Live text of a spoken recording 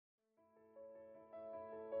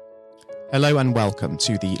Hello and welcome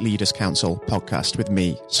to the Leaders Council podcast with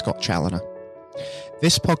me, Scott Challoner.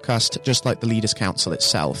 This podcast, just like the Leaders Council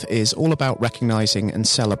itself, is all about recognising and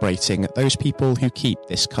celebrating those people who keep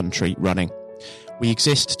this country running. We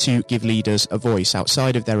exist to give leaders a voice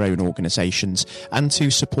outside of their own organisations and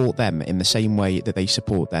to support them in the same way that they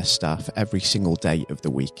support their staff every single day of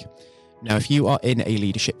the week. Now, if you are in a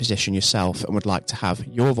leadership position yourself and would like to have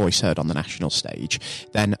your voice heard on the national stage,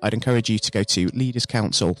 then I'd encourage you to go to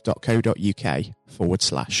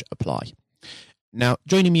leaderscouncil.co.uk/apply. Now,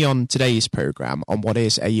 joining me on today's programme on what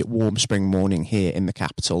is a warm spring morning here in the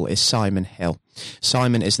capital is Simon Hill.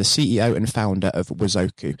 Simon is the CEO and founder of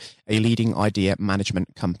Wazoku, a leading idea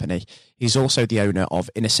management company. He's also the owner of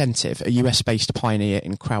InnoCentive, a US-based pioneer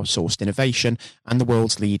in crowdsourced innovation and the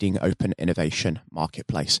world's leading open innovation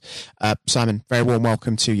marketplace. Simon, very warm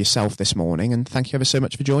welcome to yourself this morning, and thank you ever so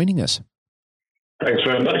much for joining us. Thanks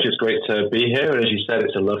very much. It's great to be here. And as you said,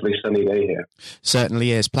 it's a lovely sunny day here.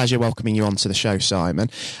 Certainly is. Pleasure welcoming you onto the show,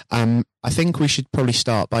 Simon. I think we should probably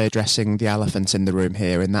start by addressing the elephant in the room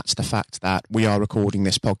here, and that's the fact that we are recording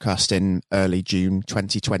this podcast in early June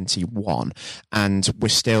 2021, and we're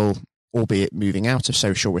still, albeit moving out of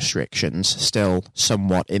social restrictions, still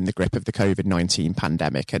somewhat in the grip of the COVID-19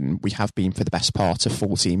 pandemic, and we have been for the best part of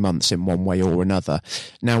 14 months in one way or another.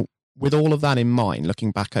 Now, with all of that in mind,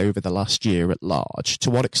 looking back over the last year at large, to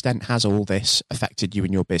what extent has all this affected you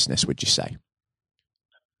and your business, would you say?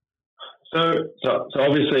 So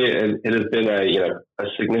obviously it has been a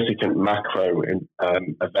significant macro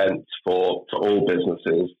event for all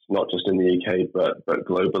businesses, not just in the UK, but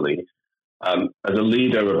globally. As a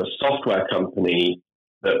leader of a software company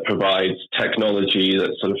that provides technology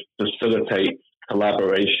that sort of facilitates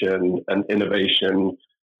collaboration and innovation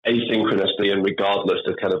asynchronously and regardless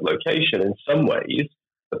of kind of location, in some ways,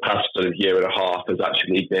 the past sort of year and a half has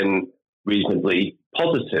actually been reasonably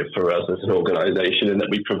positive for us as an organization, in that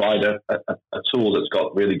we provide a tool that's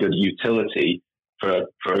got really good utility for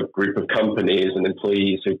a group of companies and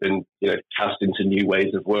employees who've been cast into new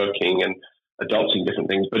ways of working and adopting different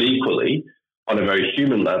things. But equally, on a very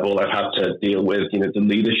human level, I've had to deal with the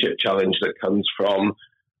leadership challenge that comes from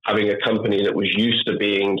having a company that was used to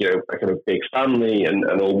being, a kind of big family and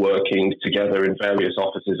all working together in various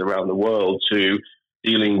offices around the world, to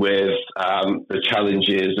dealing with the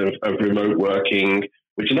challenges of remote working,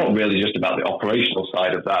 which are not really just about the operational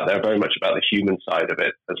side of that. They're very much about the human side of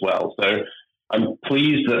it as well. So I'm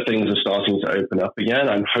pleased that things are starting to open up again.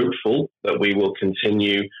 I'm hopeful that we will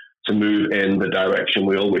continue to move in the direction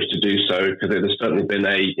we all wish to do so, because it has certainly been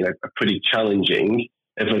a pretty challenging,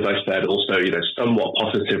 if, as I said, also somewhat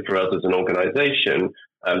positive for us as an organisation,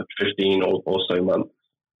 15 or so months.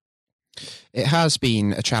 It has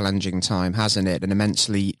been a challenging time, hasn't it? An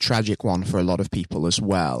immensely tragic one for a lot of people as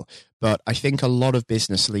well. But I think a lot of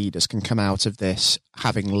business leaders can come out of this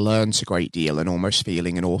having learned a great deal and almost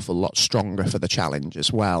feeling an awful lot stronger for the challenge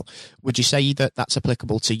as well. Would you say that that's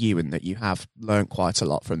applicable to you and that you have learned quite a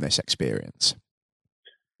lot from this experience?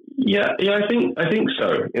 Yeah, I think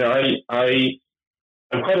so.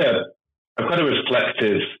 I'm quite a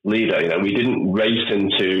reflective leader. We didn't race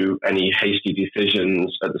into any hasty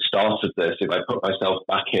decisions at the start of this. If I put myself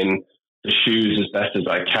back in the shoes as best as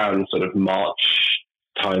I can, sort of March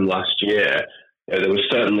time last year, there was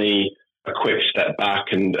certainly a quick step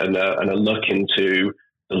back and a look into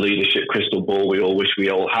the leadership crystal ball we all wish we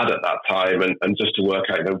all had at that time, and just to work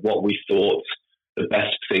out what we thought the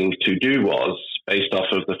best thing to do was, based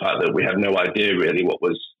off of the fact that we had no idea really what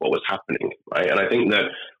was happening, right? And I think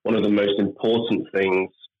that one of the most important things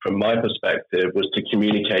from my perspective was to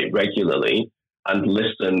communicate regularly and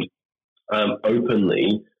listen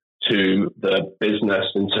openly to the business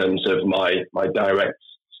in terms of my direct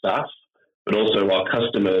staff, but also our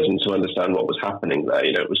customers, and to understand what was happening there.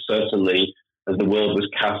 It was certainly, as the world was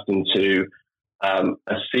cast into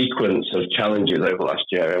a sequence of challenges over last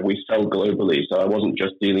year. We sell globally, so I wasn't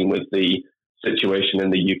just dealing with the situation in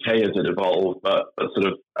the UK as it evolved, but sort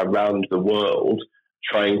of around the world,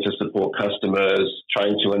 trying to support customers,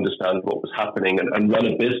 trying to understand what was happening, and run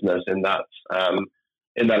a business in that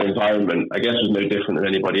environment. I guess was no different than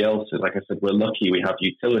anybody else's. Like I said, we're lucky we have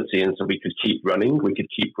utility, and so we could keep running, we could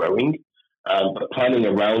keep growing. But planning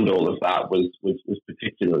around all of that was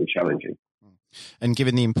particularly challenging. And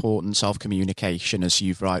given the importance of communication, as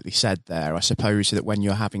you've rightly said there, I suppose that when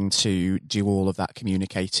you're having to do all of that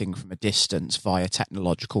communicating from a distance via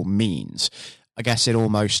technological means, I guess it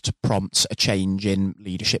almost prompts a change in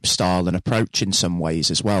leadership style and approach in some ways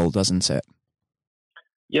as well, doesn't it?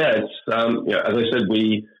 Yeah, it's as I said,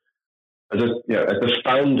 as the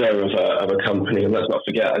founder of a company, and let's not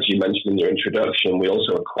forget, as you mentioned in your introduction, we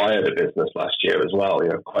also acquired a business last year as well.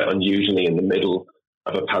 Quite unusually in the middle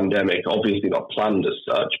of a pandemic, obviously not planned as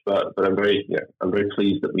such, but I'm very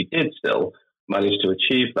pleased that we did still manage to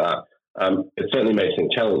achieve that. It certainly makes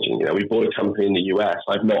things challenging. We bought a company in the US.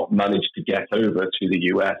 I've not managed to get over to the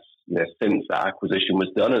US since that acquisition was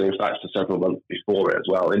done, and in fact for several months before it as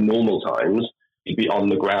well. In normal times, you'd be on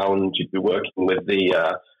the ground, you'd be working with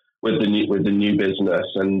the new business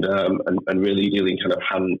and really dealing kind of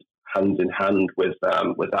hand in hand with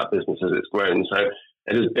that business as it's grown. So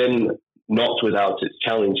it has been not without its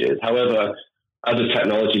challenges. However, as a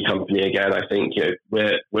technology company, again, I think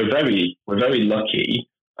we're very lucky.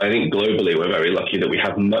 I think globally we're very lucky that we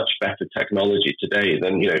have much better technology today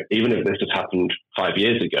than even if this had happened 5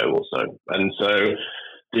 years ago or so. And so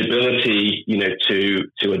the ability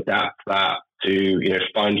to adapt that, to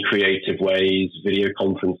find creative ways, video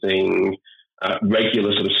conferencing,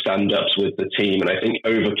 regular sort of stand-ups with the team, and I think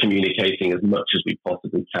over communicating as much as we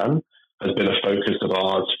possibly can has been a focus of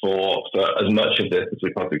ours for as much of this as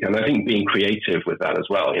we possibly can. I think being creative with that as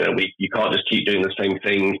well. You can't just keep doing the same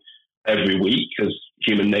thing every week, because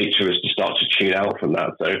human nature is to start to tune out from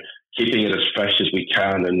that. So keeping it as fresh as we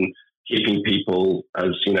can and keeping people as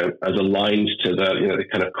aligned to the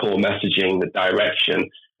kind of core messaging, the direction,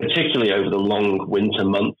 particularly over the long winter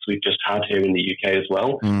months we've just had here in the UK as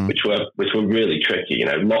well, which were really tricky.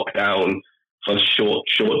 Lockdown for short,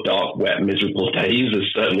 dark, wet, miserable days has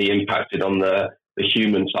certainly impacted on the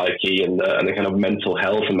human psyche and the kind of mental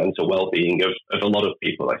health and mental well-being of a lot of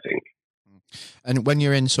people, I think. And when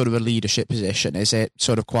you're in sort of a leadership position, is it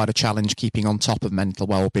sort of quite a challenge keeping on top of mental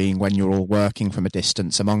well-being when you're all working from a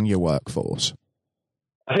distance among your workforce?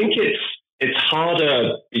 I think it's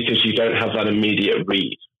harder because you don't have that immediate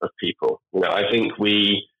read of people. I think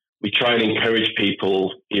we try and encourage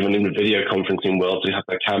people, even in the video conferencing world, to have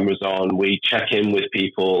their cameras on. We check in with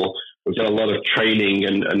people. We've done a lot of training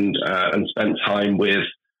and spent time with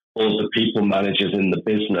all the people managers in the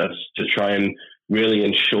business to try and really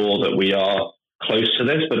ensure that we are close to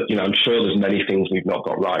this. But I'm sure there's many things we've not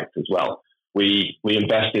got right as well. We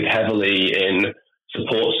invested heavily in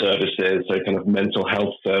support services, so kind of mental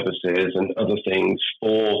health services and other things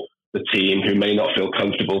for the team who may not feel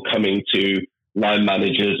comfortable coming to line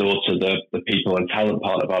managers or to the people and talent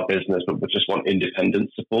part of our business, but we just want independent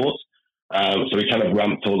support. So we kind of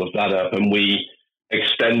ramped all of that up, and we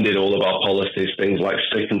extended all of our policies, things like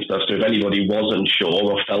sick and stuff. So if anybody was unsure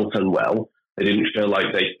or felt unwell, they didn't feel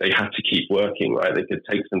like they had to keep working, right? They could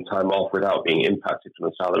take some time off without being impacted from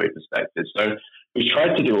a salary perspective. So we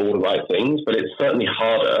tried to do all the right things, but it's certainly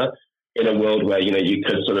harder in a world where, you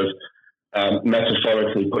could sort of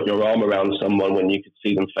metaphorically put your arm around someone when you could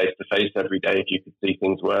see them face to face every day, if you could see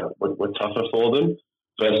things were tougher for them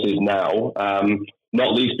versus now.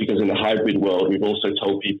 Not least because in the hybrid world, we've also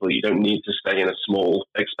told people you don't need to stay in a small,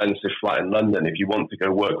 expensive flat in London. If you want to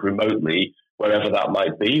go work remotely, wherever that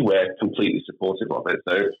might be, we're completely supportive of it.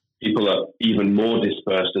 So people are even more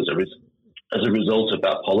dispersed as a result of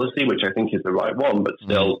that policy, which I think is the right one, but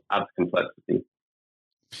still adds complexity.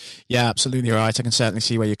 Yeah, absolutely right. I can certainly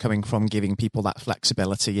see where you're coming from, giving people that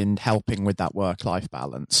flexibility and helping with that work-life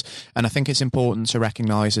balance. And I think it's important to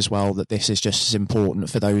recognise as well that this is just as important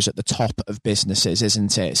for those at the top of businesses,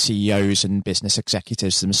 isn't it? CEOs and business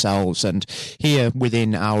executives themselves. And here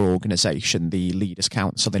within our organisation, the Leaders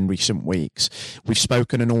Council, in recent weeks, we've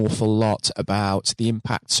spoken an awful lot about the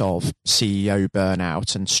impacts of CEO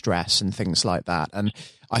burnout and stress and things like that. And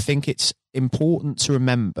I think it's important to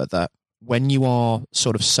remember that when you are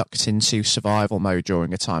sort of sucked into survival mode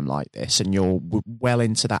during a time like this, and you're well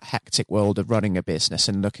into that hectic world of running a business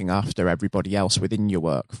and looking after everybody else within your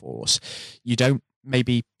workforce, you don't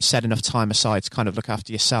maybe set enough time aside to kind of look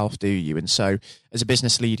after yourself, do you? And so as a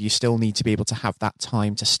business leader, you still need to be able to have that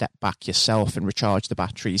time to step back yourself and recharge the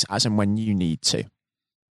batteries as and when you need to.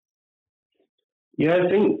 Yeah, I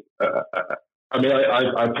think...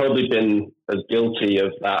 I've probably been as guilty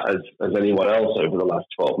of that as anyone else over the last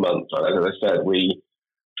 12 months. Right? As I said, we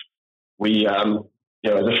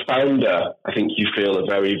as a founder, I think you feel a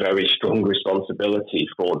very, very strong responsibility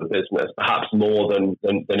for the business, perhaps more than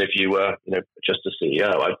if you were, just a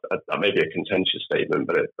CEO. That may be a contentious statement,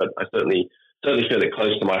 but I certainly feel it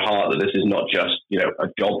close to my heart that this is not just, a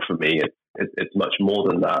job for me. It's much more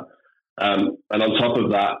than that. And on top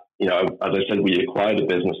of that, as I said, we acquired a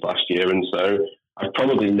business last year, and so I've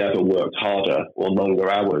probably never worked harder or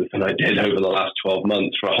longer hours than I did over the last 12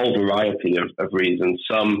 months for a whole variety of reasons.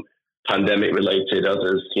 Some pandemic related,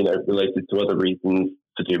 others, related to other reasons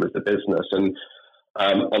to do with the business. And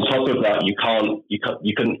on top of that, you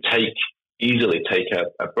couldn't take easily take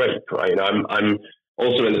a break, right? I'm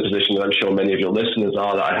also in the position that I'm sure many of your listeners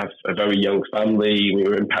are, that I have a very young family. We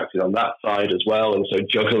were impacted on that side as well. And so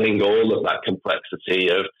juggling all of that complexity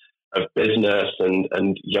of business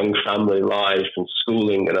and young family life and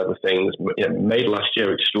schooling and other things, made last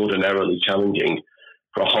year extraordinarily challenging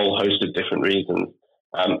for a whole host of different reasons.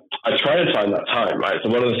 I try and find that time, right? So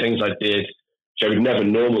one of the things I did, which I would never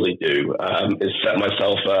normally do, is set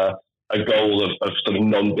myself a goal of sort of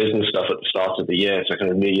non-business stuff at the start of the year, so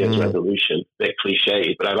kind of New Year's resolution, a bit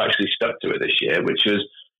cliched, but I've actually stuck to it this year, which is,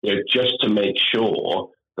 just to make sure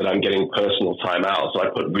that I'm getting personal time out. So I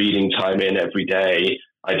put reading time in every day.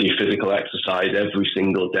 I do physical exercise every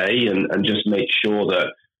single day, and just make sure that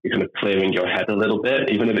you're kind of clearing your head a little bit,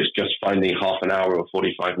 even if it's just finding half an hour or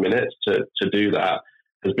 45 minutes to do that,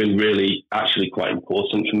 has been really actually quite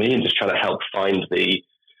important for me, and just trying to help find the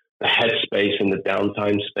headspace and the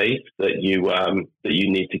downtime space that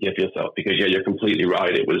you need to give yourself. Because you're completely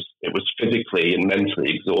right. It was physically and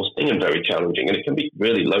mentally exhausting and very challenging, and it can be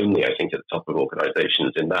really lonely, I think, at the top of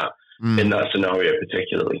organizations in that scenario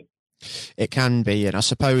particularly. It can be, and I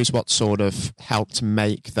suppose what sort of helped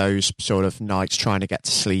make those sort of nights trying to get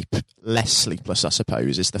to sleep less sleepless, I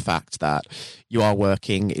suppose, is the fact that you are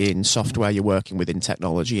working in software, you're working within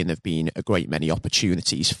technology, and there have been a great many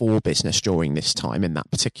opportunities for business during this time in that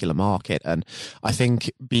particular market. And I think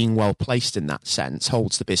being well placed in that sense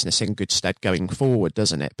holds the business in good stead going forward,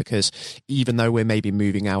 doesn't it? Because even though we're maybe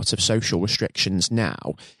moving out of social restrictions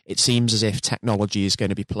now, it seems as if technology is going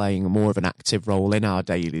to be playing more of an active role in our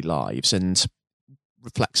daily lives, and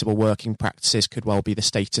flexible working practices could well be the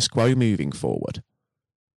status quo moving forward.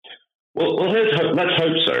 Well, let's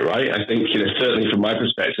hope so, right? I think, certainly from my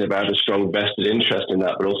perspective, I have a strong vested interest in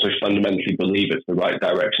that, but also fundamentally believe it's the right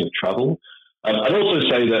direction of travel. I'd also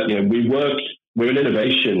say that, we're an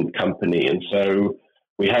innovation company, and so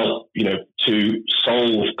we help, to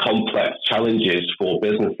solve complex challenges for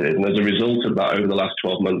businesses. And as a result of that, over the last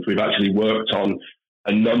 12 months, we've actually worked on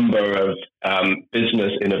a number of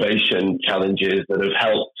business innovation challenges that have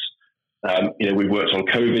helped. We've worked on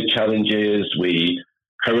COVID challenges. We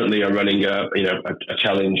currently are running a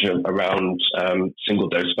challenge around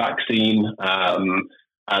single-dose vaccine,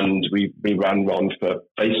 and we ran one for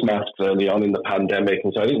face masks early on in the pandemic.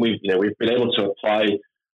 And so I think we've been able to apply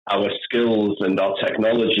our skills and our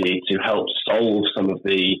technology to help solve some of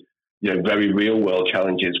the very real world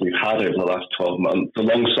challenges we've had over the last 12 months,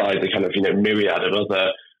 alongside the kind of myriad of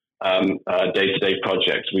other day-to-day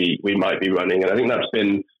projects we might be running. And I think that's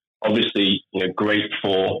been obviously great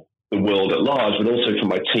for the world at large, but also for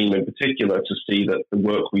my team in particular, to see that the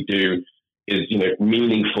work we do is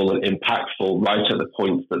meaningful and impactful right at the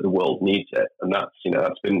point that the world needs it. And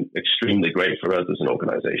that's been extremely great for us as an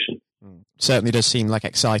organization. Certainly does seem like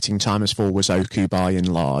exciting times for Wazoku by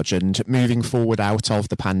and large. And moving forward out of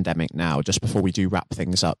the pandemic now, just before we do wrap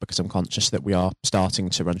things up, because I'm conscious that we are starting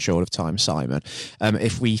to run short of time, Simon,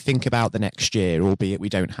 if we think about the next year, albeit we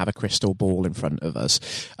don't have a crystal ball in front of us,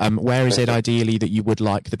 where is it ideally that you would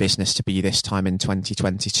like the business to be this time in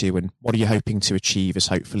 2022? And what are you hoping to achieve as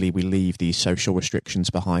hopefully we leave these social restrictions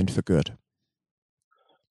behind for good?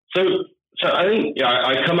 So I think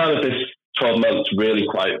I come out of this 12 months really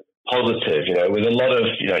quite positive, with a lot of,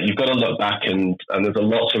 you've got to look back and there's a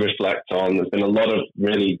lot to reflect on. There's been a lot of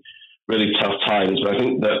really, really tough times, but I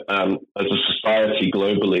think that as a society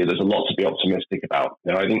globally, there's a lot to be optimistic about.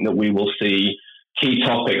 I think that we will see key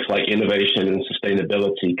topics like innovation and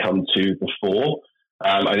sustainability come to the fore.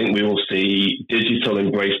 I think we will see digital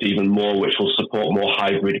embraced even more, which will support more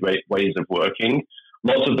hybrid ways of working.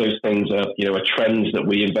 Lots of those things are trends that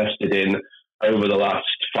we invested in over the last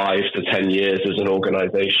 5 to 10 years as an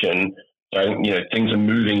organization. So, things are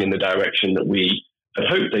moving in the direction that we had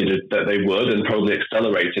hoped that they would, and probably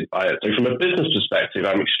accelerated by it. So from a business perspective,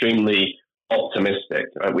 I'm extremely optimistic.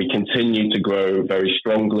 We continue to grow very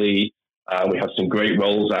strongly. We have some great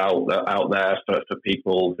roles out there for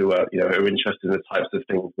people who are interested in the types of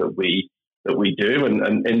things that we do,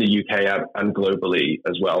 and in the UK and globally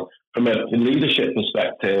as well. From a leadership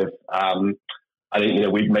perspective, I think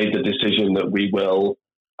we've made the decision that we will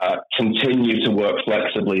continue to work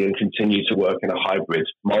flexibly and continue to work in a hybrid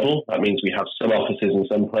model. That means we have some offices in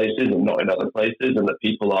some places and not in other places, and that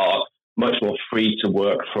people are much more free to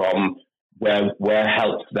work from where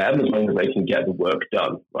helps them, as long as they can get the work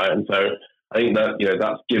done, right? And so I think that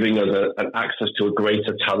that's giving us an access to a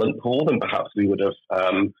greater talent pool than perhaps we would have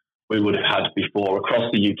had before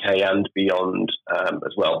across the UK and beyond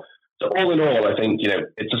as well. So all in all, I think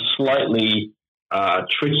it's a slightly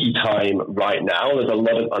tricky time right now. There's a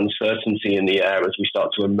lot of uncertainty in the air as we start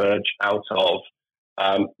to emerge out of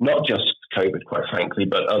not just COVID, quite frankly,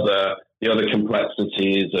 but the other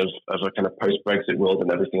complexities of a kind of post-Brexit world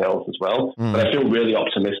and everything else as well. But I feel really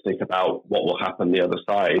optimistic about what will happen the other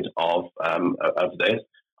side of this.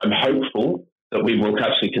 I'm hopeful that we will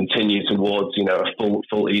actually continue towards, a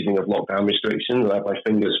full easing of lockdown restrictions. I have my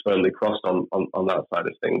fingers firmly crossed on that side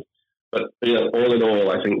of things. But all in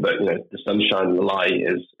all, I think that the sunshine and the light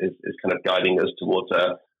is kind of guiding us towards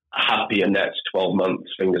a happier next 12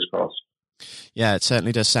 months. Fingers crossed. Yeah, it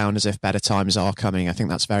certainly does sound as if better times are coming. I think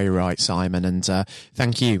that's very right, Simon. And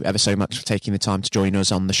thank you ever so much for taking the time to join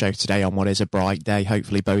us on the show today on what is a bright day.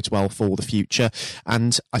 Hopefully bodes well for the future.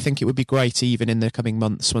 And I think it would be great even in the coming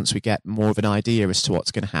months, once we get more of an idea as to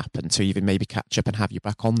what's going to happen, to even maybe catch up and have you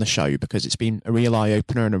back on the show, because it's been a real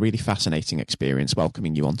eye-opener and a really fascinating experience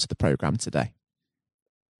welcoming you onto the programme today.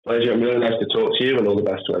 Pleasure. Really nice to talk to you, and all the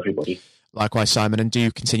best to everybody. Likewise, Simon, and do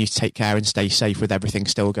continue to take care and stay safe with everything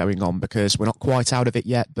still going on, because we're not quite out of it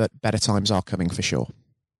yet, but better times are coming for sure.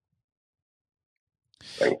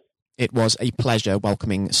 Thanks. It was a pleasure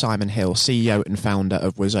welcoming Simon Hill, CEO and founder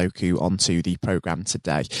of Wazoku, onto the programme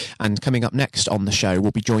today. And coming up next on the show,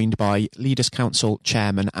 we'll be joined by Leaders' Council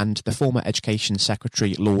Chairman and the former Education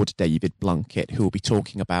Secretary, Lord David Blunkett, who will be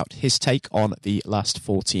talking about his take on the last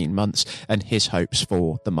 14 months and his hopes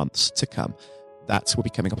for the months to come. That will be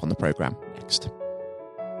coming up on the programme next.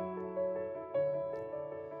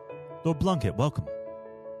 Lord Blunkett, welcome.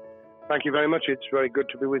 Thank you very much. It's very good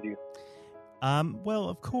to be with you. Well,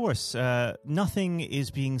 of course, nothing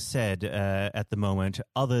is being said at the moment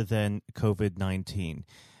other than COVID-19,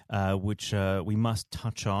 which we must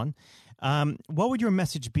touch on. What would your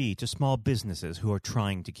message be to small businesses who are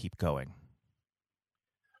trying to keep going?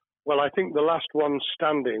 Well, I think the last ones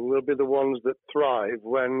standing will be the ones that thrive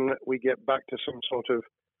when we get back to some sort of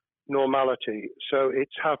normality. So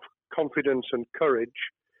it's have confidence and courage.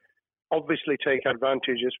 Obviously take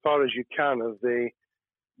advantage as far as you can of the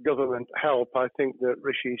government help. I think that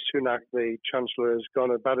Rishi Sunak, the Chancellor, has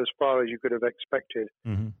gone about as far as you could have expected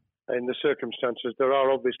in the circumstances. There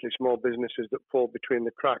are obviously small businesses that fall between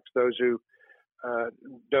the cracks. Those who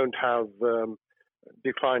don't have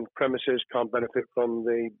defined premises can't benefit from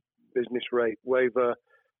the business rate waiver,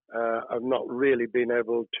 have not really been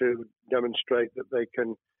able to demonstrate that they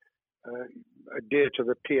can adhere to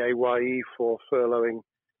the PAYE for furloughing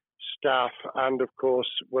staff, and of course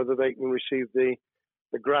whether they can receive the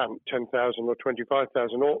grant, 10,000 or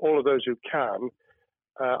 25,000. All of those who can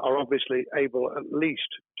are obviously able at least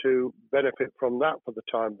to benefit from that for the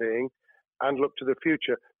time being and look to the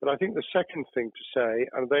future. But I think the second thing to say,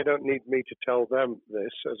 and they don't need me to tell them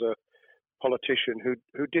this as a politician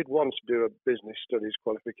who did once do a business studies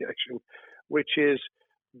qualification, which is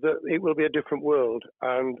that it will be a different world,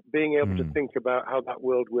 and being able to think about how that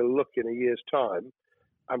world will look in a year's time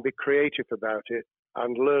and be creative about it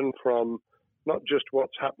and learn from not just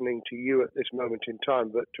what's happening to you at this moment in time,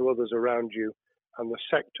 but to others around you and the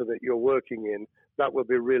sector that you're working in, that will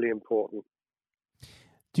be really important.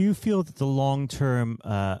 Do you feel that the long-term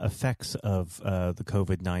effects of the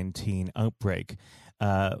COVID-19 outbreak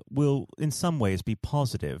will in some ways be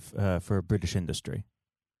positive for British industry?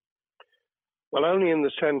 Well, only in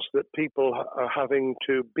the sense that people are having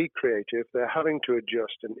to be creative, they're having to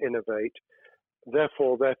adjust and innovate.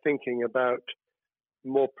 Therefore, they're thinking about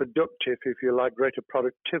more productive, if you like, greater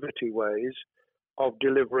productivity ways of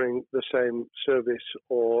delivering the same service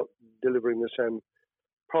or delivering the same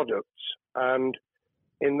products. And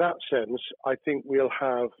in that sense, I think we'll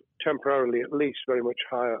have temporarily at least very much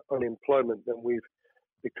higher unemployment than we've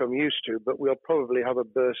become used to, but we'll probably have a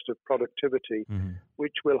burst of productivity,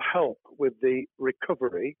 which will help with the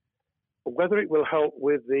recovery. Whether it will help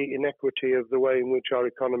with the inequity of the way in which our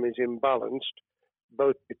economy is imbalanced,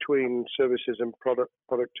 both between services and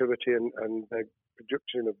productivity and the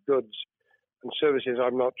production of goods and services,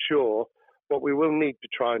 I'm not sure. What we will need to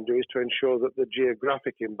try and do is to ensure that the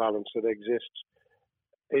geographic imbalance that exists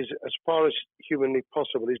is, as far as humanly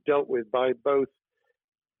possible, is dealt with by both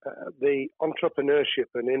the entrepreneurship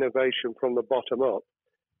and innovation from the bottom up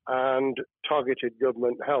and targeted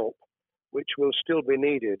government help, which will still be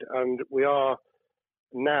needed. And we are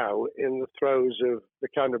now in the throes of the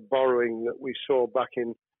kind of borrowing that we saw back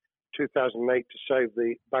in 2008 to save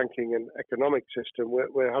the banking and economic system.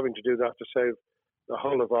 We're having to do that to save the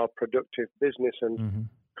whole of our productive business and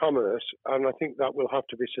commerce, and I think that will have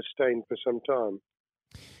to be sustained for some time.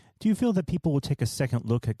 Do you feel that people will take a second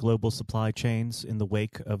look at global supply chains in the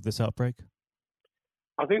wake of this outbreak?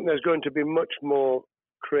 I think there's going to be much more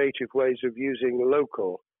creative ways of using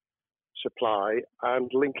local supply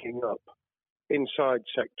and linking up inside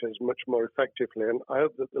sectors much more effectively. And I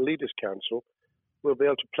hope that the Leaders' Council will be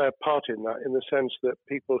able to play a part in that, in the sense that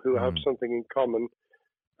people who have something in common,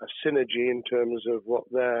 a synergy in terms of what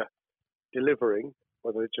they're delivering,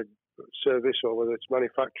 whether it's a service or whether it's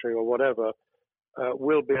manufacturing or whatever,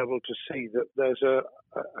 will be able to see that there's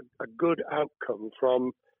a good outcome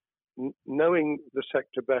from knowing the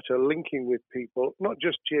sector better, linking with people, not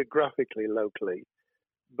just geographically, locally,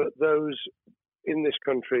 but those in this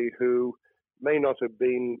country who may not have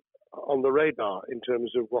been on the radar in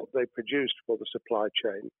terms of what they produced for the supply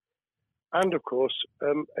chain. And of course,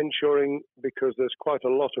 ensuring, because there's quite a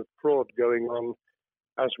lot of fraud going on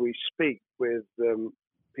as we speak, with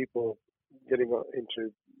people getting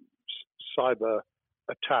into cyber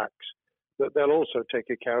attacks, that they'll also take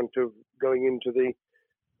account of going into the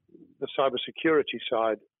cyber security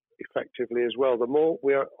side effectively as well. The more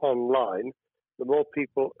we are online, the more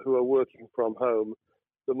people who are working from home,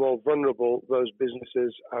 the more vulnerable those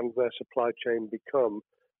businesses and their supply chain become.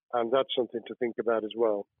 And that's something to think about as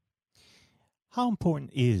well. How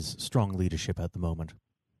important is strong leadership at the moment?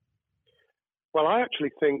 Well, I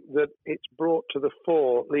actually think that it's brought to the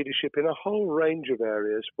fore leadership in a whole range of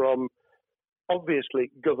areas, from obviously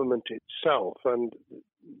government itself, and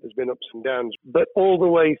there's been ups and downs, but all the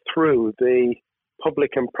way through the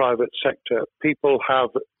public and private sector. People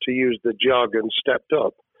have, to use the jargon, stepped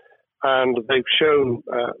up, and they've shown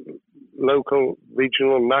local,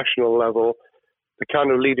 regional, national level the kind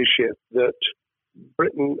of leadership that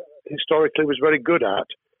Britain historically was very good at.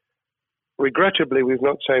 Regrettably, we've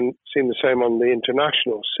not seen the same on the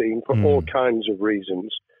international scene for all kinds of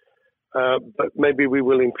reasons, but maybe we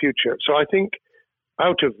will in future. So I think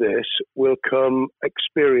out of this will come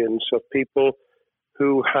experience of people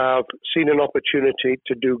who have seen an opportunity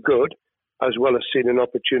to do good, as well as seen an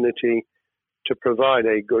opportunity to provide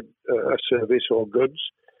a good service or goods,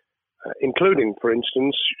 including, for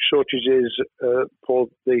instance, shortages for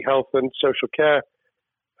the health and social care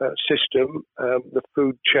system, the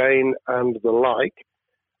food chain and the like,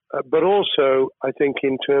 but also I think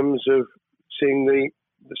in terms of seeing the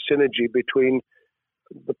synergy between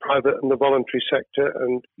the private and the voluntary sector,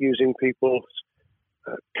 and using people's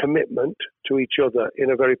commitment to each other in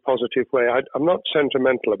a very positive way. I'm not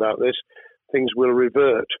sentimental about this. Things will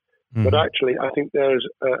revert. But actually, I think there's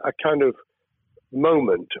a kind of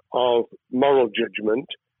moment of moral judgment,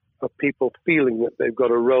 of people feeling that they've got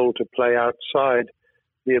a role to play outside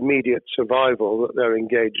the immediate survival that they're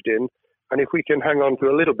engaged in. And if we can hang on to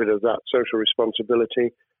a little bit of that social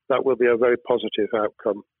responsibility, that will be a very positive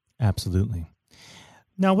outcome. Absolutely.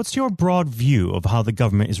 Now, what's your broad view of how the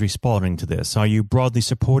government is responding to this? Are you broadly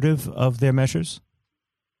supportive of their measures?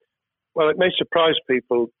 Well, it may surprise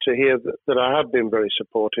people to hear that I have been very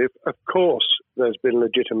supportive. Of course, there's been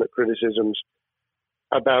legitimate criticisms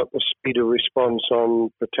about the speed of response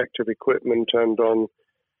on protective equipment and on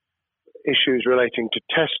issues relating to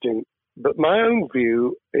testing. But my own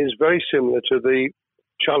view is very similar to the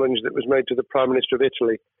challenge that was made to the Prime Minister of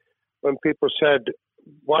Italy, when people said,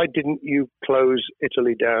 why didn't you close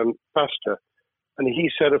Italy down faster? And he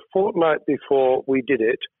said, a fortnight before we did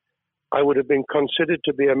it, I would have been considered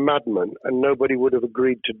to be a madman, and nobody would have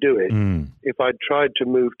agreed to do it if I'd tried to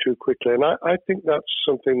move too quickly. And I think that's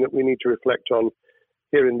something that we need to reflect on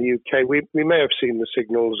here in the UK. We may have seen the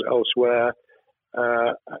signals elsewhere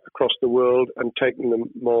across the world and taken them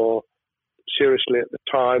more seriously at the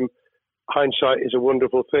time. Hindsight is a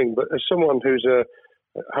wonderful thing, but as someone who's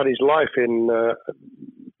had his life in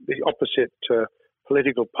the opposite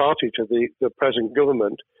political party to the present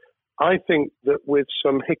government, I think that with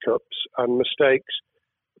some hiccups and mistakes,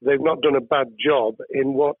 they've not done a bad job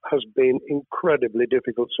in what has been incredibly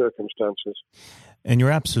difficult circumstances. And you're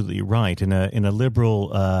absolutely right. In a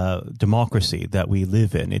liberal democracy that we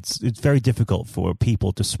live in, it's very difficult for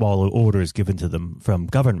people to swallow orders given to them from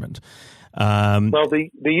government. Well, the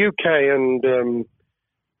UK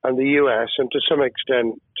and the US, and to some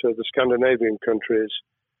extent the Scandinavian countries,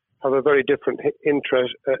 have a very different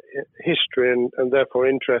history and therefore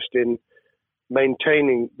interest in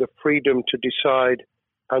maintaining the freedom to decide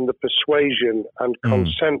and the persuasion and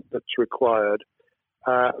consent that's required.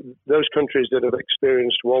 Those countries that have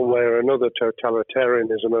experienced one way or another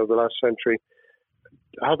totalitarianism over the last century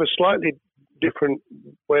have a slightly different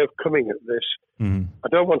way of coming at this. I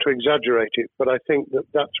don't want to exaggerate it, but I think that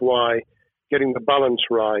that's why getting the balance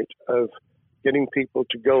right of getting people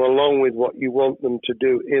to go along with what you want them to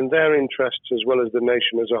do in their interests as well as the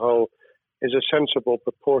nation as a whole is a sensible,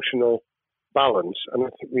 proportional balance. And I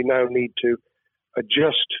think we now need to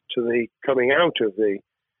adjust to the coming out of the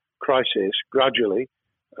crisis gradually,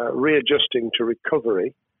 readjusting to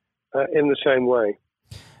recovery in the same way.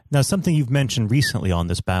 Now, something you've mentioned recently on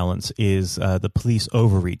this balance is the police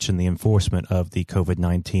overreach in the enforcement of the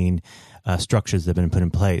COVID-19 structures that have been put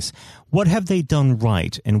in place. What have they done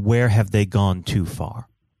right, and where have they gone too far?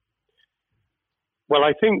 Well,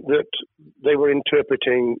 I think that they were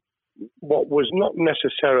interpreting what was not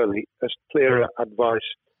necessarily as clear advice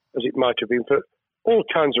as it might have been for all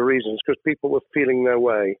kinds of reasons, because people were feeling their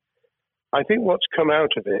way. I think what's come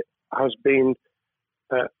out of it has been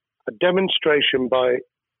a demonstration by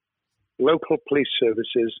local police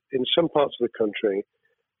services in some parts of the country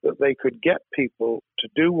that they could get people to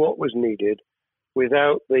do what was needed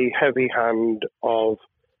without the heavy hand of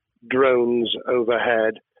drones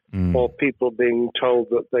overhead or people being told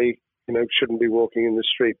that they shouldn't be walking in the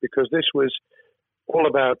street, because this was all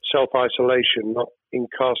about self-isolation, not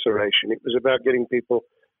incarceration. It was about getting people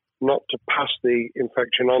not to pass the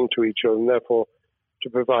infection on to each other and therefore to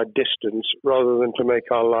provide distance rather than to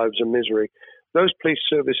make our lives a misery. Those police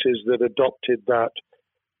services that adopted that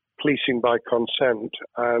policing by consent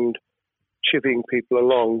and chivying people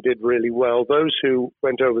along did really well. Those who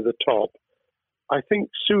went over the top, I think,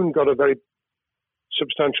 soon got a very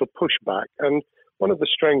substantial pushback. And one of the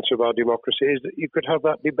strengths of our democracy is that you could have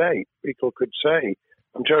that debate. People could say,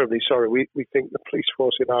 I'm terribly sorry, we think the police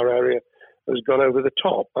force in our area has gone over the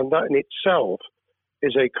top. And that in itself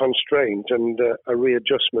is a constraint and a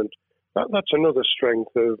readjustment. That's another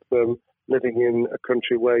strength of living in a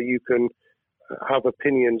country where you can have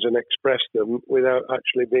opinions and express them without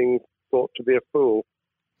actually being thought to be a fool.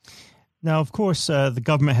 Now, of course, the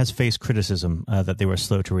government has faced criticism that they were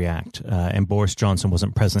slow to react, and Boris Johnson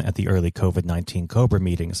wasn't present at the early COVID-19 COBRA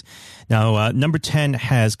meetings. Now, Number 10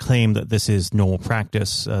 has claimed that this is normal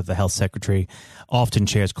practice. The health secretary often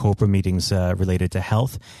chairs COBRA meetings related to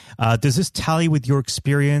health. Does this tally with your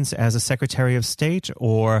experience as a Secretary of State,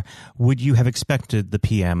 or would you have expected the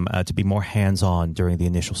PM to be more hands-on during the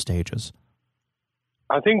initial stages?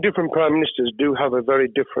 I think different prime ministers do have a very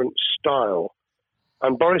different style.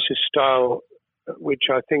 And Boris's style, which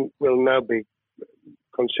I think will now be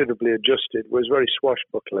considerably adjusted, was very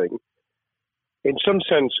swashbuckling. In some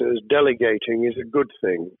senses, delegating is a good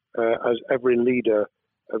thing, as every leader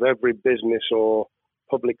of every business or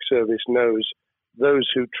public service knows. Those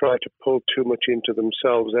who try to pull too much into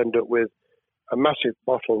themselves end up with a massive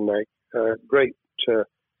bottleneck, great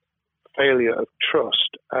failure of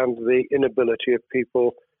trust, and the inability of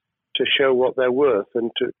people to show what they're worth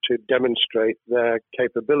and to demonstrate their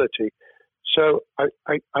capability. So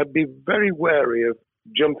I'd be very wary of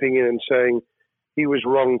jumping in and saying he was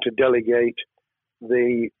wrong to delegate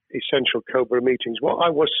the essential COBRA meetings. What I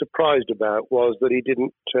was surprised about was that he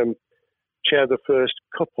didn't chair the first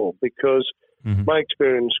couple, because my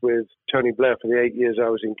experience with Tony Blair for the 8 years I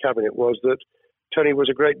was in Cabinet was that Tony was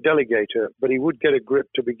a great delegator, but he would get a grip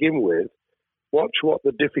to begin with, watch what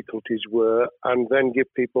the difficulties were, and then give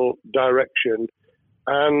people direction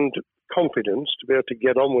and confidence to be able to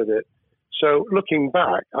get on with it. So looking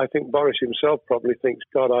back, I think Boris himself probably thinks,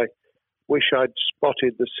 God, I wish I'd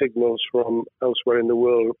spotted the signals from elsewhere in the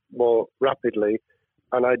world more rapidly,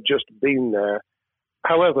 and I'd just been there.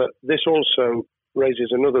 However, this also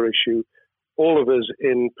raises another issue. All of us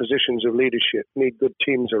in positions of leadership need good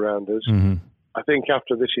teams around us. I think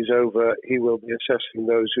after this is over, he will be assessing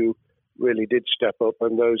those who really did step up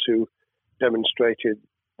and those who demonstrated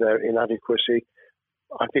their inadequacy.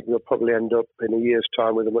 I think we'll probably end up in a year's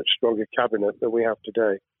time with a much stronger cabinet than we have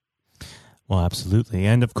today. Well, absolutely.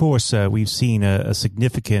 And of course, we've seen a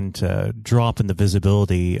significant drop in the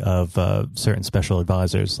visibility of certain special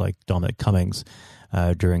advisors like Dominic Cummings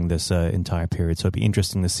during this entire period. So it'd be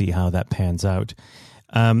interesting to see how that pans out.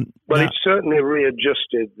 It's certainly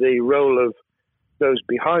readjusted the role of those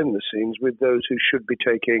behind the scenes with those who should be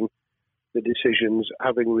taking the decisions,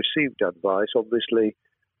 having received advice. Obviously,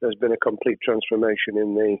 there's been a complete transformation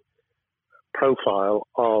in the profile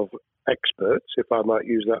of experts, if I might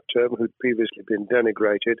use that term, who'd previously been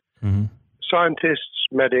denigrated. Scientists,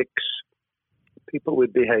 medics, people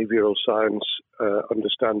with behavioral science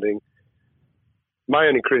understanding. My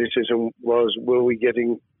only criticism was, were we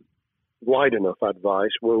getting wide enough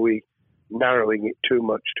advice? Were we narrowing it too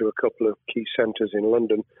much to a couple of key centres in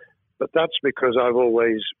London? But that's because I've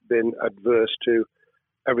always been adverse to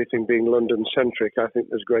everything being London-centric. I think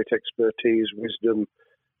there's great expertise, wisdom,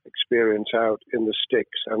 experience out in the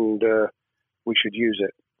sticks, and we should use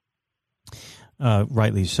it.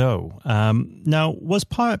 Rightly so. Now, was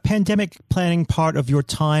pandemic planning part of your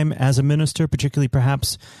time as a minister, particularly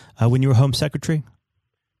perhaps when you were Home Secretary?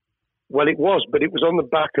 Well, it was, but it was on the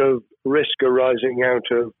back of risk arising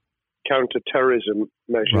out of counter-terrorism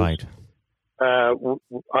measures. Right. I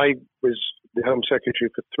was the Home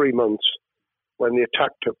Secretary for 3 months when the attack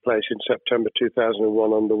took place in September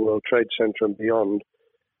 2001 on the World Trade Center and beyond,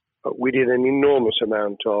 we did an enormous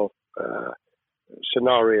amount of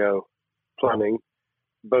scenario planning,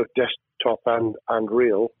 both desktop and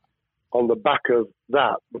real. On the back of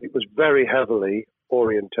that, it was very heavily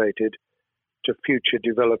orientated to future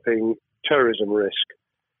developing terrorism risk.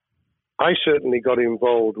 I certainly got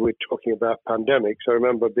involved with talking about pandemics. I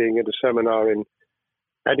remember being at a seminar in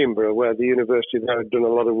Edinburgh where the university there had done a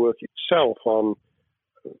lot of work itself on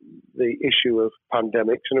the issue of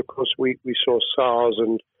pandemics. And of course, we saw SARS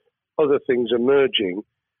and other things emerging.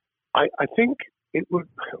 I think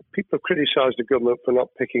people criticized the government for not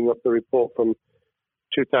picking up the report from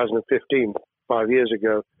 2015, 5 years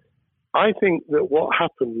ago. I think that what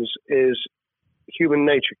happens is human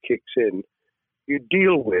nature kicks in. You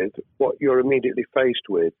deal with what you're immediately faced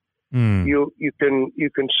with. You can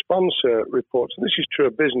sponsor reports, and this is true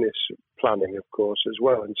of business planning, of course, as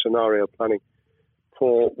well, and scenario planning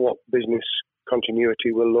for what business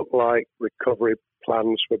continuity will look like, recovery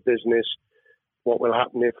plans for business, what will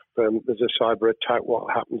happen if there's a cyber attack,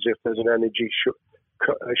 what happens if there's an energy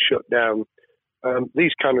shutdown.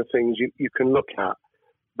 These kind of things you can look at,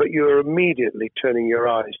 but you're immediately turning your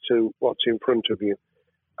eyes to what's in front of you.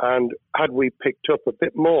 And had we picked up a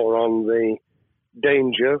bit more on the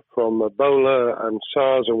danger from Ebola and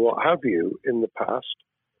SARS and what have you in the past,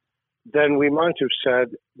 then we might have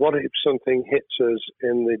said, what if something hits us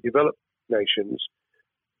in the developed nations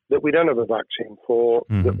that we don't have a vaccine for,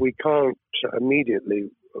 that we can't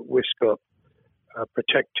immediately whisk up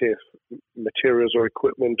protective materials or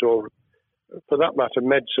equipment, or for that matter,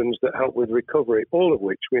 medicines that help with recovery, all of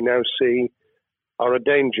which we now see are a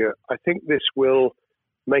danger. I think this will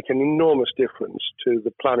make an enormous difference to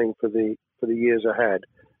the planning for the years ahead.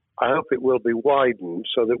 I hope it will be widened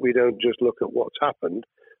so that we don't just look at what's happened,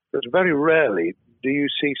 because very rarely do you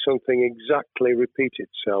see something exactly repeat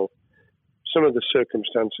itself. Some of the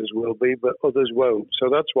circumstances will be, but others won't. So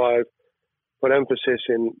that's why I've put emphasis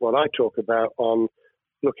in what I talk about on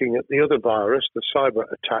looking at the other virus, the cyber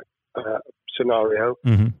attack scenario,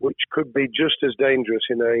 which could be just as dangerous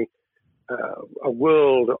in a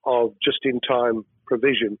world of just-in-time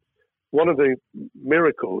provision. One of the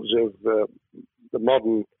miracles of the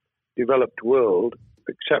modern developed world,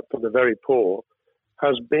 except for the very poor,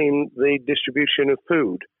 has been the distribution of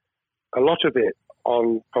food. A lot of it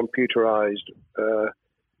on computerized,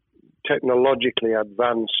 technologically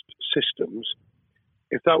advanced systems.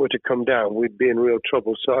 If that were to come down, we'd be in real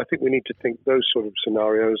trouble. So I think we need to think those sort of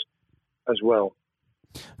scenarios as well.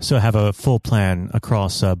 So have a full plan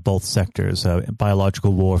across both sectors,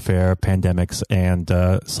 biological warfare, pandemics, and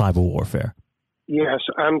cyber warfare. Yes,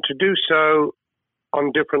 and to do so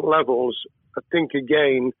on different levels. I think,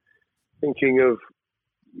 again, thinking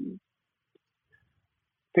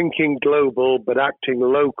global but acting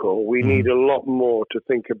local, we need a lot more to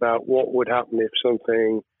think about what would happen if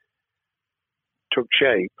something took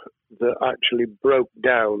shape that actually broke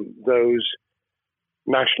down those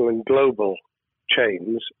national and global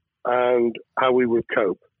chains and how we would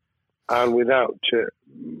cope. And without,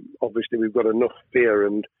 obviously, we've got enough fear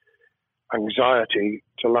and anxiety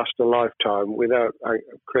to last a lifetime. Without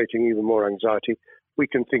creating even more anxiety, we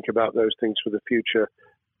can think about those things for the future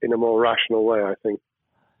in a more rational way, I think.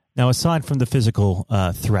 Now, aside from the physical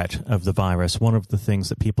threat of the virus, one of the things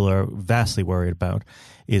that people are vastly worried about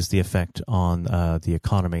is the effect on the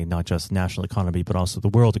economy, not just national economy, but also the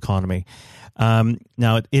world economy.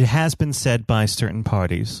 Now, it has been said by certain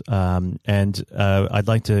parties, and I'd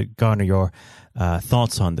like to garner your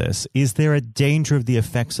thoughts on this. Is there a danger of the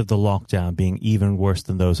effects of the lockdown being even worse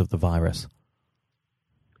than those of the virus?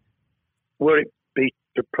 Were it be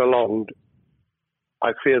prolonged,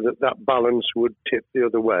 I fear that balance would tip the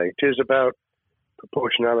other way. It is about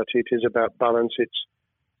proportionality. It is about balance. It's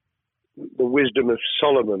the wisdom of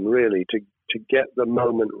Solomon, really, to get the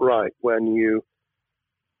moment right when you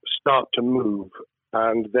start to move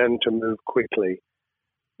and then to move quickly.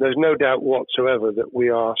 There's no doubt whatsoever that we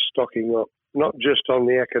are stocking up, not just on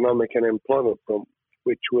the economic and employment front,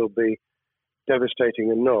 which will be devastating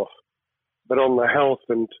enough, but on the health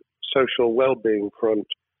and social well-being front,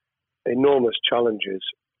 enormous challenges,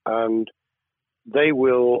 and they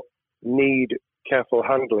will need careful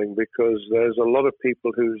handling because there's a lot of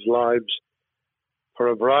people whose lives, for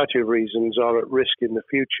a variety of reasons, are at risk in the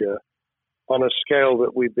future on a scale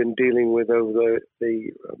that we've been dealing with over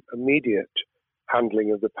the immediate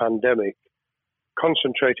handling of the pandemic,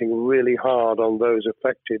 concentrating really hard on those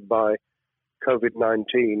affected by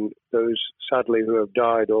COVID-19, those sadly who have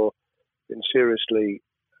died or been seriously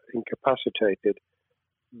incapacitated.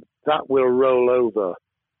 That will roll over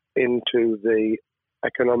into the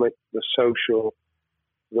economic, the social,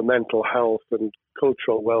 the mental health and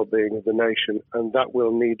cultural well-being of the nation, and that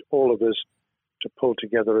will need all of us to pull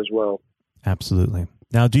together as well. Absolutely.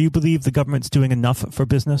 Now, do you believe the government's doing enough for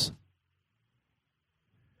business?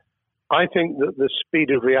 I think that the speed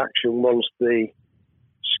of reaction once the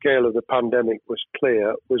scale of the pandemic was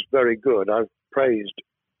clear was very good. I've praised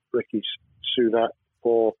Rishi Sunak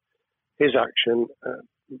for his action.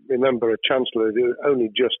 Remember, a chancellor who only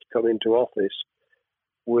just come into office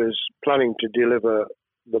was planning to deliver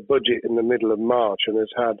the budget in the middle of March and has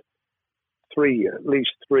had at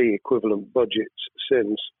least three equivalent budgets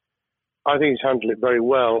since. I think he's handled it very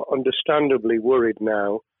well. Understandably worried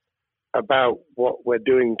now about what we're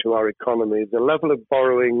doing to our economy. The level of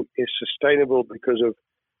borrowing is sustainable because of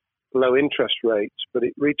low interest rates, but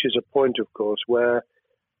it reaches a point, of course, where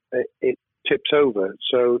it tips over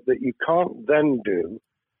so that you can't then do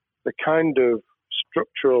the kind of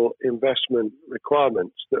structural investment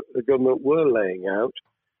requirements that the government were laying out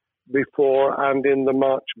before and in the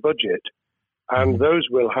March budget. And those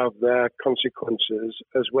will have their consequences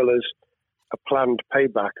as well as a planned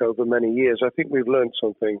payback over many years. I think we've learned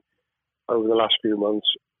something over the last few months.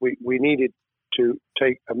 We needed to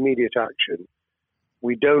take immediate action.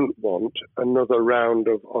 We don't want another round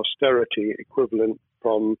of austerity equivalent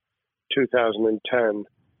from 2010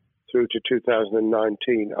 through to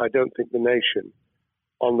 2019. I don't think the nation,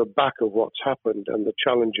 on the back of what's happened and the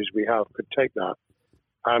challenges we have, could take that.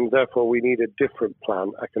 And therefore, we need a different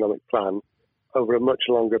plan, economic plan, over a much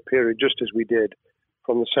longer period, just as we did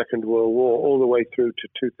from the Second World War all the way through to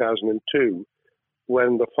 2002,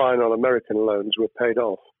 when the final American loans were paid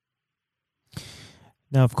off.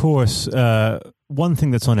 Now, of course, one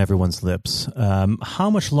thing that's on everyone's lips, how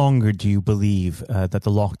much longer do you believe that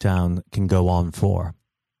the lockdown can go on for?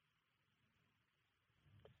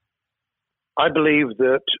 I believe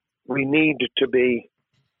that we need to be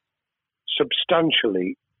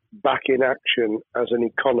substantially back in action as an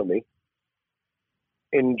economy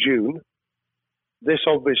in June. This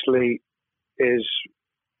obviously is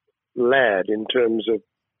led in terms of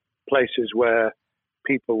places where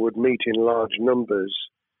people would meet in large numbers,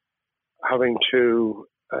 having to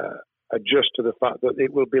adjust to the fact that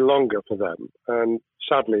it will be longer for them. And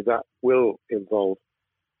sadly, that will involve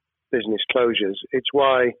business closures. It's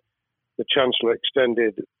why the Chancellor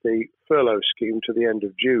extended the furlough scheme to the end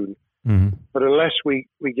of June. Mm-hmm. But unless we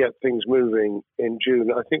get things moving in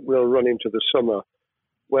June, I think we'll run into the summer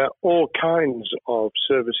where all kinds of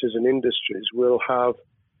services and industries will have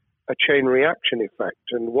a chain reaction effect.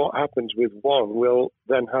 And what happens with one will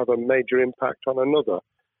then have a major impact on another.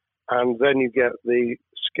 And then you get the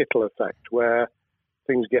skittle effect where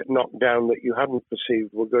things get knocked down that you hadn't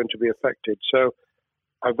perceived were going to be affected. So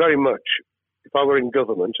I very much, if I were in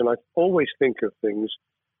government, and I always think of things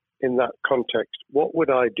in that context, what would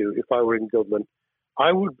I do if I were in government?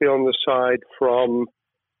 I would be on the side from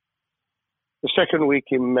the second week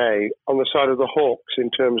in May, on the side of the hawks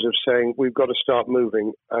in terms of saying we've got to start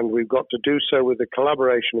moving, and we've got to do so with the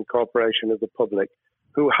collaboration and cooperation of the public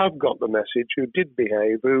who have got the message, who did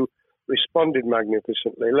behave, who responded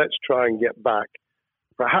magnificently. Let's try and get back,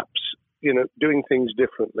 perhaps, doing things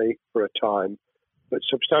differently for a time, but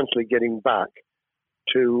substantially getting back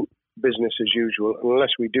to business as usual. And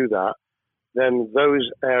unless we do that, then those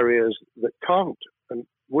areas that can't and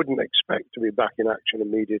wouldn't expect to be back in action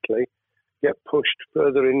immediately get pushed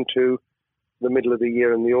further into the middle of the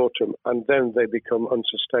year and the autumn, and then they become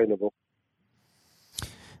unsustainable.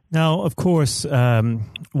 Now, of course,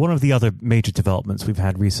 one of the other major developments we've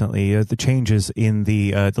had recently are the changes in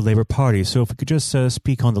the Labour Party. So if we could just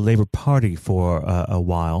speak on the Labour Party for a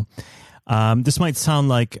while. This might sound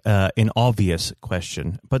like an obvious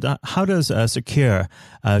question, but how does Sir Keir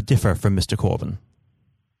differ from Mr. Corbyn?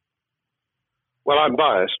 Well, I'm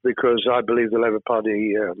biased because I believe the Labour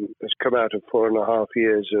Party has come out of 4.5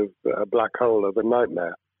 years of a black hole of a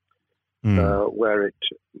nightmare, where it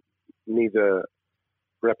neither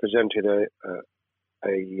represented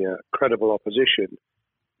a credible opposition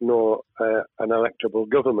nor an electable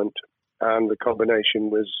government, and the combination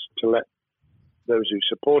was to let those who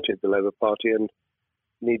supported the Labour Party and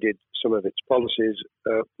needed some of its policies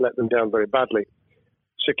let them down very badly.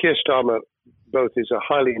 Sir Keir Starmer both is a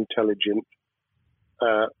highly intelligent,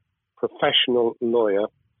 professional lawyer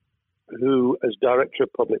who, as Director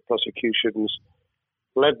of Public Prosecutions,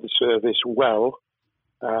 led the service well,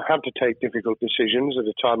 had to take difficult decisions at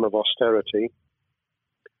a time of austerity,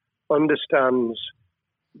 understands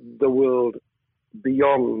the world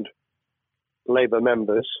beyond Labour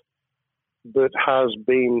members, but has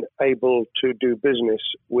been able to do business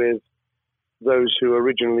with those who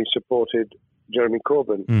originally supported Jeremy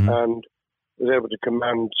Corbyn and was able to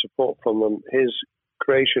command support from them. His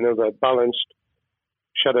creation of a balanced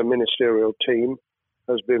shadow ministerial team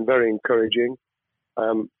has been very encouraging.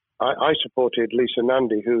 I supported Lisa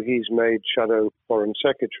Nandy, who he's made Shadow Foreign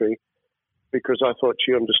Secretary, because I thought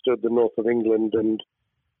she understood the north of England and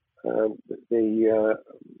the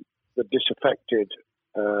disaffected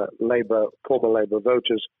former Labour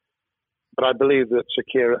voters. But I believe that Sir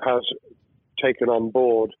Keir has taken on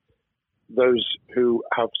board those who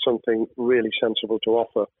have something really sensible to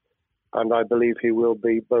offer. And I believe he will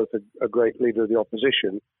be both a great leader of the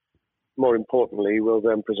opposition. More importantly, he will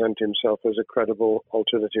then present himself as a credible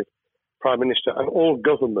alternative Prime Minister. And all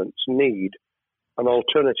governments need an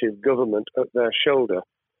alternative government at their shoulder.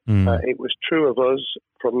 It was true of us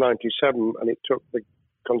from 97, and it took the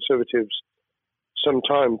Conservatives some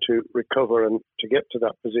time to recover and to get to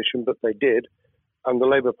that position, but they did, and the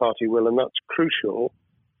Labour Party will, and that's crucial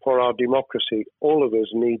for our democracy. All of us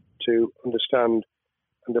need to understand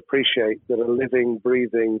and appreciate that a living,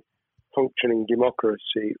 breathing, functioning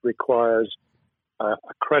democracy requires a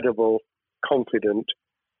credible, confident,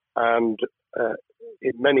 and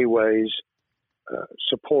in many ways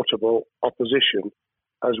supportable opposition,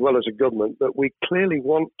 as well as a government that we clearly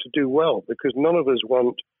want to do well, because none of us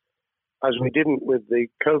want, as we didn't with the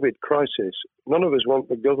COVID crisis, none of us want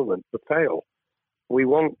the government to fail. We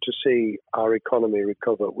want to see our economy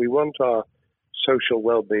recover. We want our social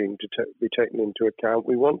well-being to be taken into account.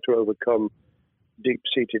 We want to overcome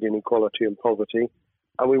deep-seated inequality and poverty.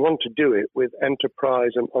 And we want to do it with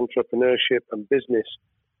enterprise and entrepreneurship and business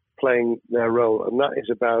playing their role. And that is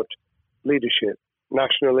about leadership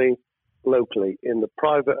nationally, locally, in the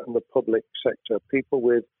private and the public sector. People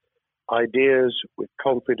with ideas, with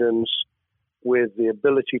confidence, with the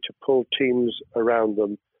ability to pull teams around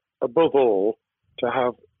them. Above all, to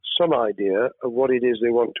have some idea of what it is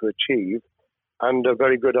they want to achieve and a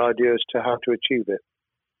very good idea as to how to achieve it.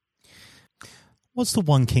 What's the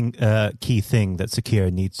one key thing that Sir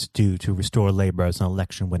Keir needs to do to restore Labour as an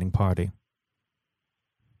election-winning party?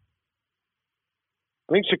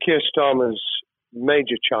 I think Sir Keir Starmer's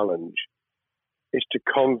major challenge is to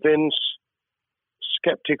convince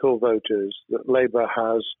sceptical voters that Labour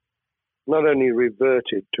has not only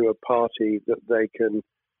reverted to a party that they can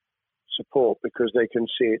support because they can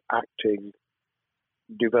see it acting,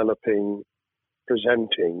 developing,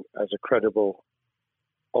 presenting as a credible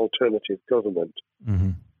alternative government,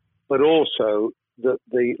 but also that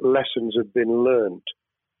the lessons have been learned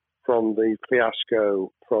from the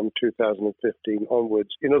fiasco from 2015 onwards.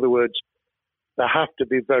 In other words, there have to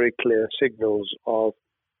be very clear signals of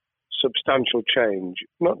substantial change,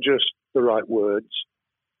 not just the right words,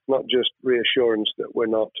 not just reassurance that we're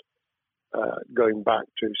not going back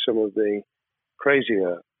to some of the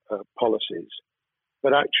crazier policies,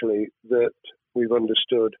 but actually that we've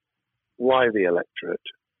understood why the electorate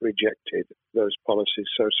rejected those policies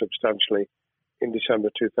so substantially in December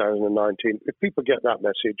 2019. If people get that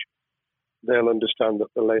message, they'll understand that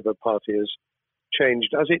the Labour Party has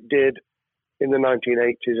changed, as it did in the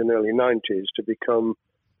 1980s and early 90s, to become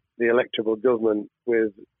the electable government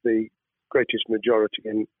with the greatest majority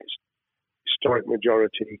and historic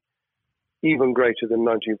majority, even greater than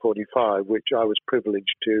 1945, which I was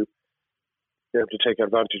privileged to be able to take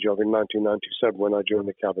advantage of in 1997 when I joined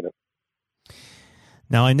the cabinet.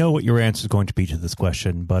 Now, I know what your answer is going to be to this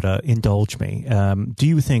question, but indulge me. Do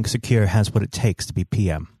you think Sir Keir has what it takes to be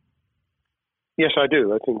PM? Yes, I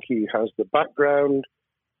do. I think he has the background,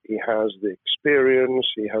 he has the experience,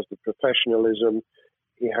 he has the professionalism,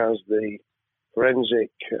 he has the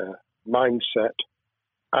forensic mindset,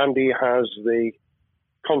 and he has the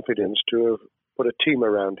confidence to have put a team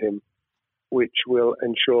around him which will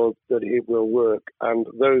ensure that it will work. And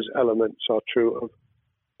those elements are true of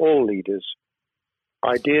all leaders.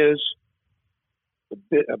 Ideas,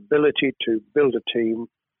 the ability to build a team,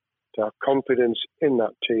 to have confidence in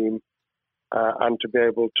that team, and to be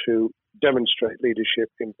able to demonstrate leadership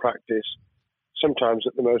in practice, sometimes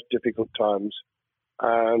at the most difficult times.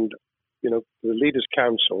 And, the Leaders'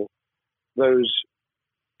 Council, those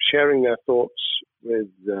sharing their thoughts with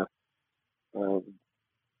the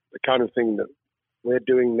kind of thing that we're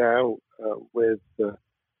doing now with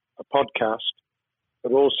a podcast,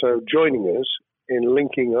 but also joining us in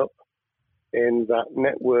linking up in that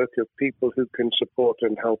network of people who can support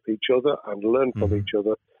and help each other and learn from each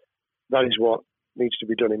other. That is what needs to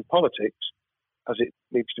be done in politics as it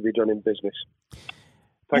needs to be done in business.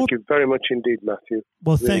 Thank you very much indeed, Matthew.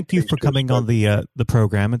 Well, thank you for coming on the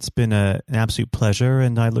program. It's been an absolute pleasure,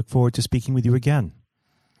 and I look forward to speaking with you again.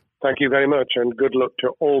 Thank you very much, and good luck to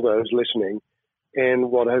all those listening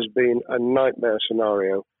in what has been a nightmare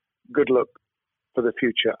scenario. Good luck for the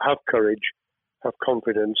future. Have courage, have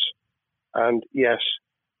confidence, And yes,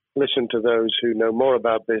 listen to those who know more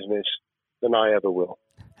about business than I ever will.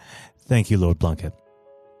 Thank you, Lord Blunkett.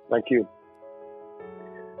 Thank you.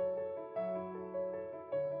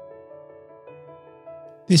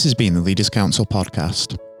 This has been the Leaders Council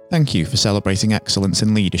podcast. Thank you for celebrating excellence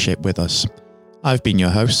in leadership with us. I've been your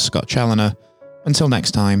host, Scott Challoner. Until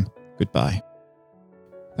next time, goodbye.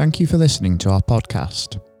 Thank you for listening to our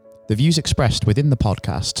podcast. The views expressed within the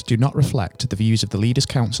podcast do not reflect the views of the Leaders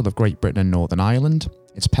Council of Great Britain and Northern Ireland,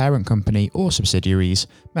 its parent company or subsidiaries,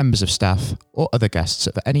 members of staff, or other guests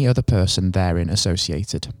of any other person therein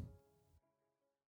associated.